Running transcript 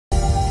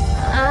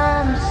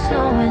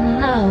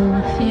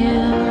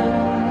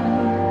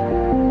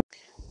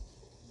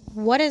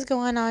What is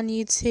going on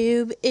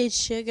YouTube?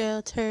 It's your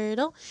girl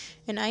Turtle,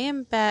 and I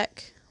am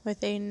back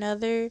with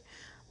another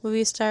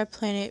Movie Star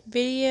Planet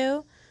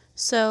video.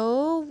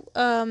 So,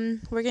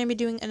 we're going to be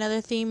doing another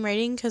theme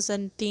rating because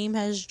a theme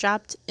has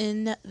dropped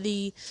in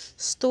the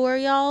store,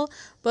 y'all.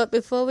 But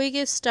before we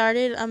get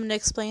started, I'm going to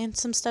explain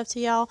some stuff to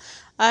y'all.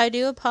 I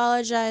do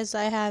apologize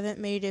I haven't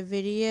made a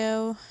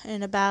video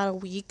in about a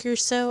week or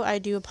so. I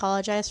do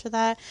apologize for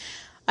that.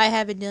 I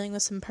have been dealing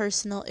with some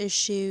personal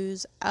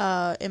issues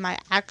in my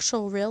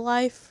actual real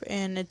life,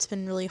 and it's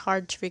been really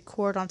hard to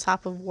record on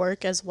top of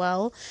work as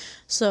well.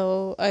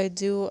 So I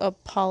do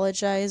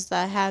apologize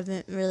that I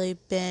haven't really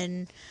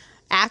been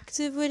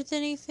active with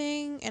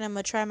anything, and I'm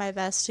going to try my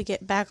best to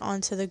get back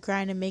onto the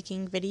grind of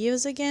making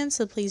videos again,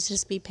 so please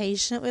just be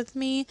patient with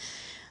me.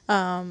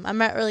 I'm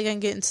not really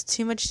going to get into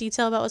too much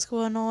detail about what's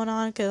going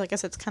on because, like I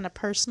said, it's kind of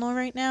personal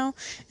right now,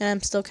 and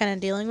I'm still kind of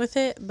dealing with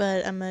it,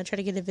 but I'm going to try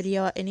to get a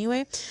video out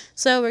anyway.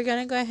 So we're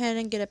going to go ahead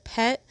and get a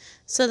pet.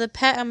 So the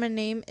pet I'm going to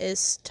name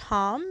is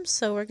Tom.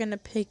 So we're going to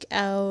pick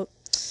out,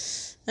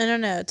 I don't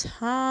know,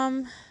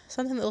 Tom,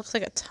 something that looks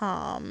like a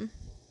Tom.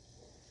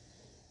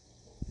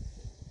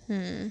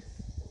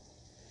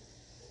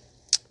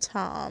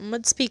 Tom.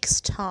 What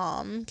speaks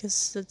Tom?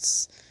 Because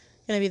that's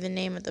going to be the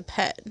name of the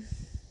pet.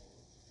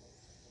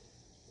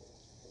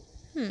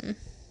 I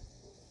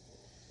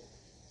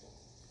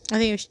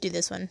think we should do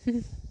this one.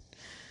 I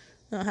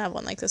don't have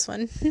one like this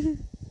one.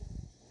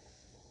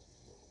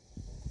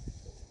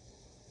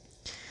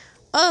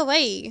 Oh,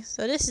 wait.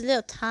 So this is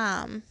little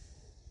Tom.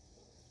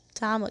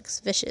 Tom looks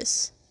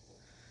vicious.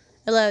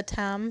 Hello,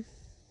 Tom.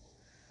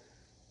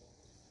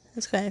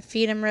 Let's go ahead and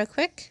feed him real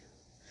quick.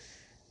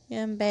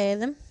 And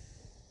bathe him.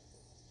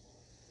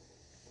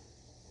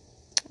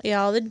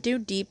 Y'all, the new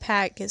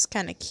D-Pack is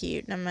kind of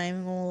cute. I'm not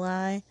even gonna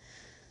lie.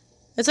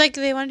 It's like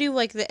they want to do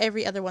like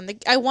every other one.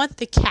 I want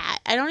the cat.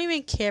 I don't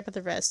even care about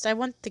the rest. I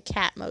want the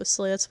cat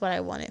mostly. That's what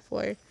I want it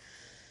for.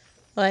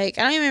 Like,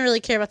 I don't even really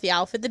care about the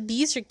outfit. The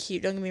bees are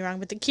cute, don't get me wrong,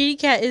 but the kitty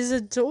cat is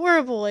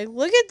adorable. Like,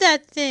 look at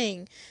that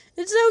thing.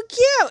 It's so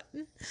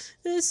cute.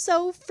 It is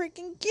so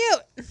freaking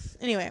cute.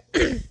 Anyway,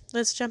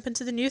 let's jump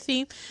into the new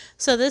theme.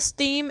 So this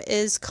theme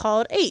is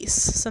called Ace.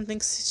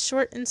 Something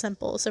short and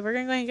simple. So we're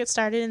going to go ahead and get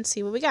started and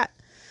see what we got.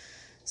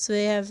 So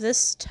we have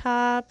this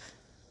top.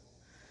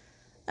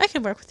 I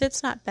can work with it.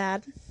 It's not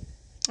bad.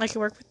 I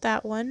can work with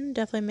that one.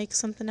 Definitely make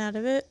something out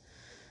of it.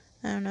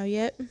 I don't know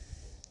yet.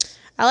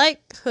 I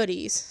like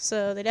hoodies,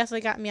 so they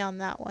definitely got me on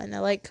that one. I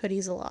like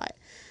hoodies a lot.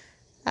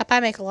 I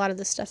probably make a lot of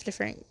this stuff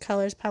different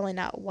colors. Probably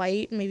not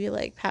white. Maybe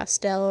like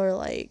pastel or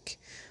like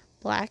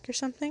black or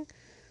something.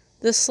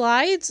 The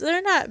slides,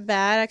 they're not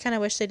bad. I kind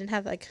of wish they didn't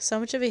have like so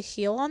much of a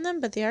heel on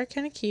them, but they are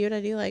kind of cute.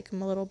 I do like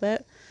them a little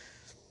bit.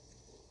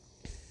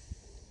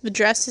 The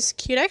dress is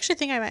cute. I actually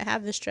think I might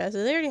have this dress.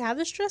 Do they already have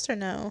this dress or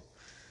no?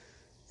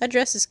 That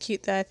dress is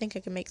cute though. I think I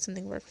can make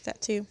something work with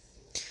that too.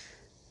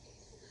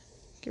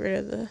 Get rid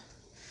of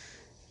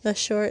the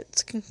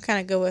shorts. Can kind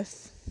of go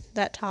with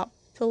that top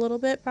a little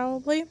bit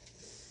probably.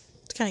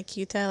 It's kind of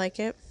cute though. I like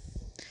it.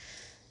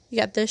 You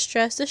got this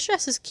dress. This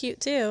dress is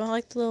cute too. I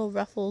like the little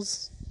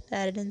ruffles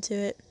added into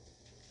it.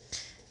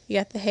 You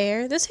got the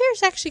hair. This hair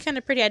is actually kind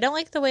of pretty. I don't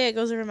like the way it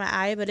goes over my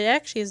eye, but it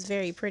actually is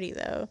very pretty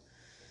though.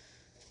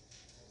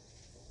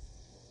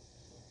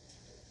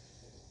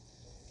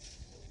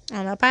 I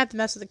don't know, if I have to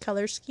mess with the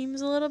color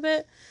schemes a little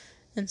bit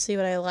and see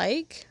what I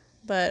like.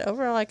 But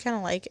overall, I kind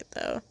of like it,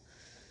 though.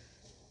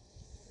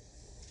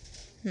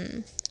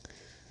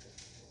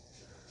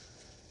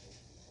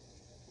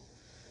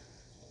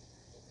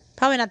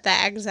 Probably not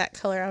that exact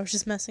color I was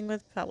just messing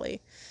with. Probably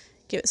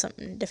give it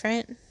something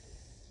different.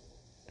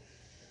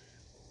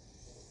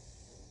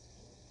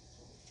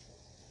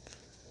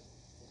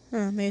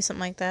 Maybe something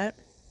like that.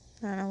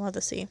 I don't know, we'll have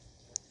to see.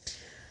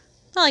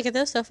 I like it,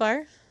 though, so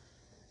far.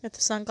 Got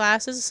the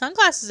sunglasses. The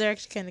sunglasses are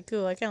actually kind of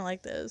cool. I kind of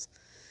like those.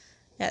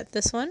 Got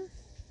this one.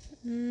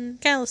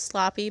 Kind of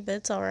sloppy, but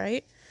it's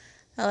alright.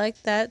 I like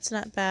that. It's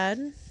not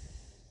bad.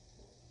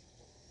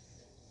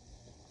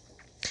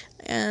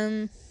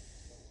 It's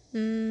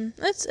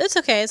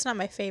okay. It's not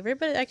my favorite,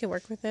 but I can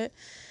work with it.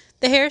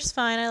 The hair's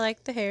fine. I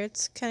like the hair.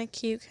 It's kind of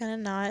cute, kind of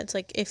not. It's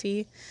like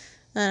iffy.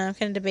 Kind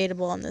of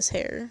debatable on this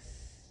hair.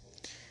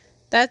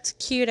 That's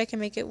cute. I can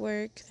make it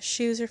work. The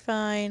shoes are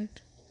fine.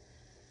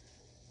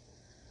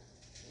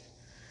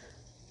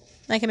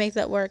 I can make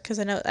that work because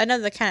I know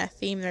the kind of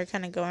theme they're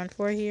kind of going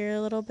for here a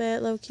little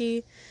bit, low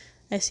key.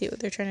 I see what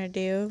they're trying to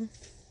do.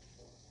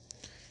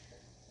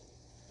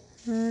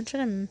 I'm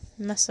trying to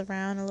mess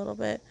around a little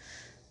bit.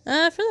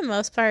 For the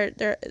most part,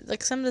 they're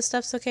like some of the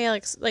stuff's okay. I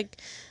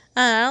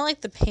don't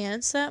like the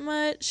pants that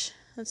much.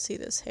 Let's see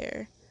this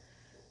hair.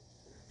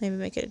 Maybe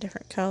make it a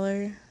different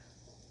color,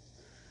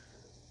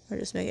 or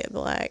just make it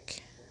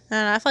black. I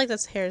don't know. I feel like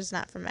this hair is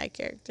not for my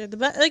character.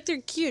 Like they're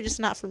cute, just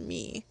not for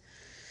me.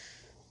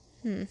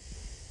 I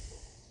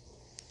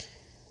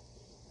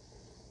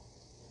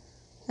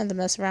have to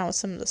mess around with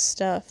some of the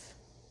stuff.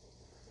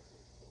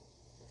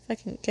 If I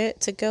can get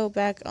to go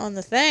back on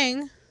the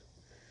thing.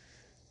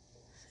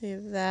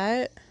 Save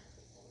that.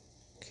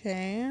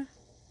 Okay.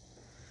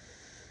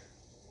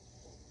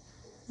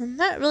 I'm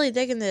not really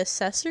digging the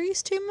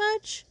accessories too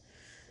much.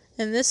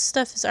 And this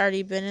stuff has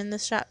already been in the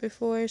shop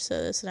before, so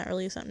it's not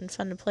really something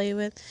fun to play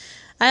with.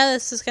 I know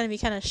this is going to be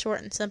kind of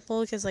short and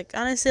simple, because, like,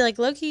 honestly, like,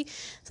 low-key,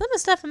 some of the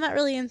stuff I'm not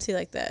really into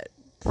like that.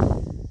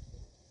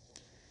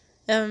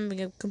 I'm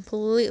being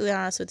completely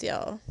honest with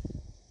y'all.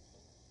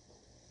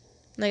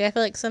 Like, I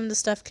feel like some of the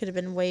stuff could have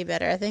been way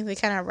better. I think they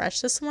kind of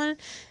rushed this one,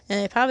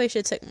 and they probably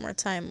should take more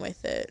time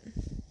with it.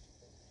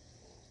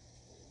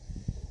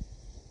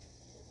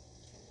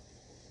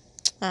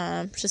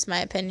 Just my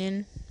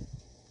opinion.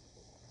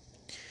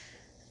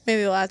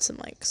 Maybe we'll add some,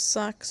 like,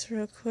 socks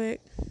real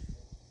quick.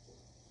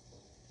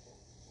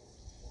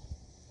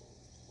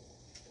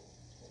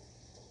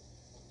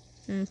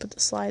 And put the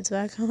slides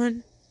back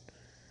on.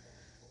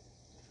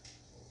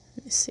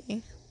 Let me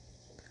see.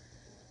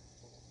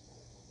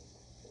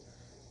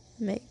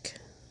 Make.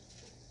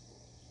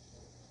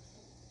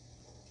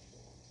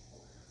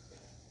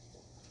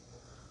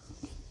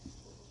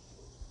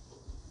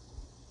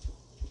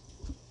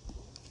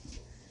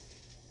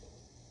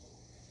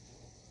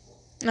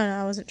 No,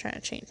 I wasn't trying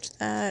to change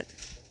that.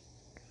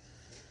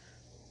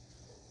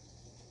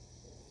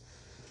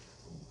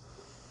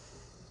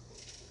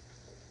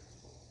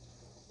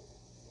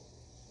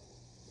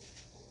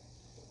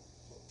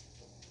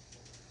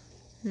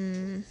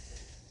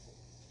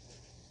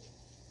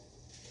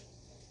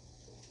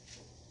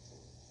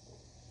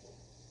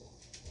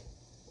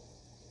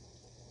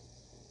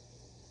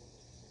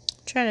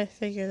 Trying to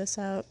figure this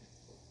out.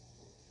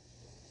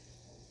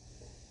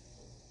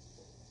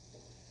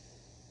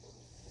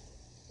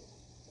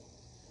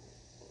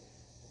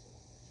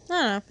 I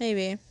don't know,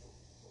 maybe.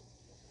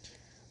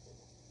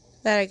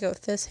 That I go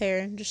with this hair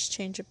and just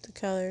change up the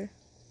color.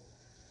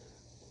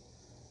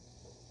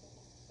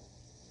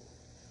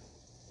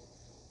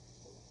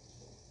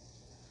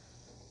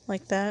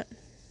 Like that.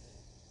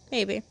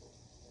 Maybe.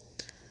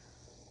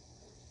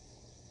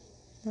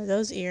 Are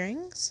those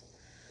earrings?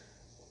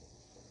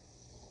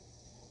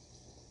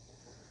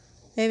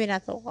 Maybe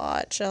not the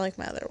watch. I like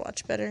my other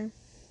watch better.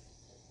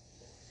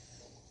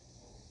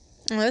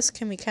 Well, this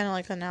can be kind of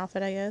like an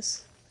outfit, I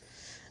guess.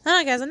 I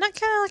don't know, guys. I'm not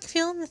kind of like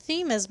feeling the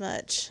theme as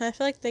much. I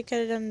feel like they could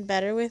have done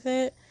better with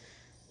it,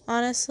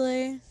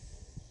 honestly.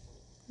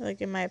 Like,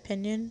 in my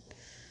opinion.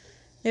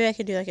 Maybe I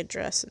could do like a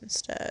dress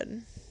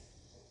instead.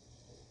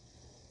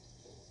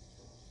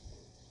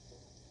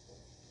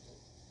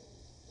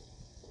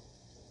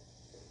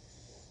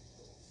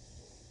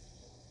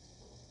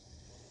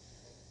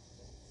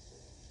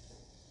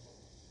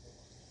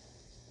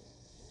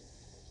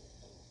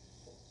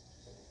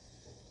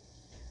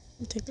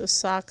 Take those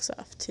socks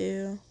off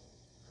too.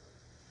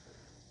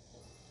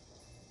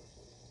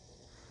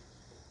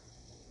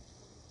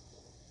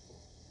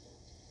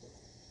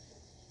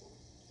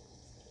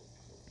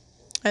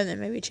 And then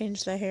maybe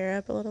change the hair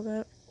up a little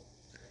bit.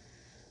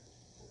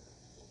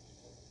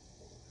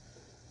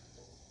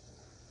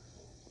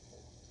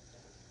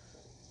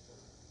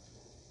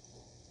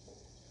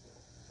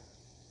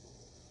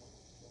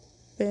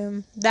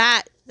 Boom.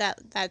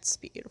 That's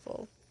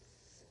beautiful.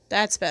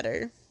 That's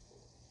better.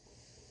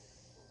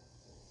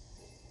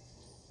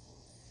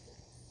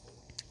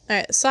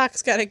 Alright,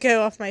 socks gotta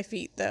go off my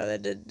feet, though.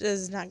 That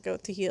does not go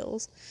with the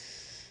heels.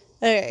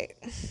 Alright.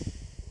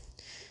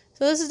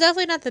 So this is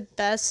definitely not the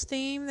best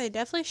theme. They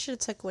definitely should have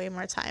took way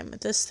more time with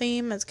this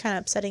theme. It's kind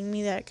of upsetting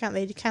me that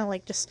they kind of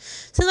like just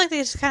seems like they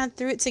just kind of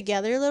threw it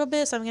together a little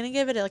bit. So I'm gonna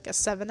give it like a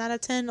 7 out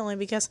of 10, only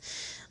because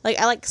like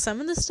I like some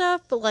of the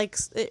stuff, but like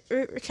it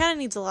kind of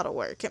needs a lot of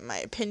work in my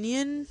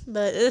opinion.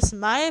 But it's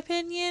my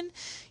opinion.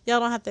 Y'all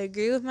don't have to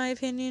agree with my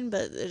opinion,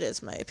 but it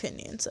is my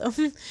opinion. So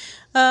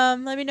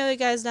let me know, you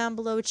guys, down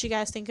below what you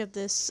guys think of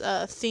this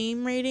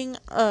theme rating,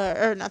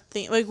 or not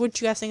theme, like what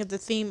you guys think of the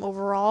theme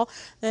overall.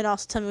 Then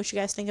also tell me what you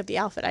guys think of the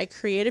outfit I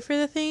created for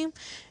the theme.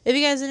 If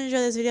you guys did enjoy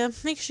this video,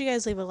 make sure you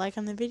guys leave a like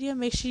on the video.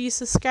 Make sure you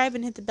subscribe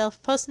and hit the bell for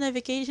post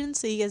notifications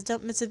so you guys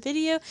don't miss a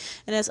video.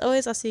 And as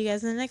always, I'll see you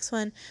guys in the next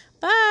one.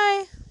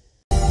 Bye!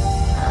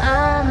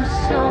 I'm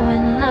so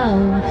in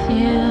love with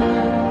you.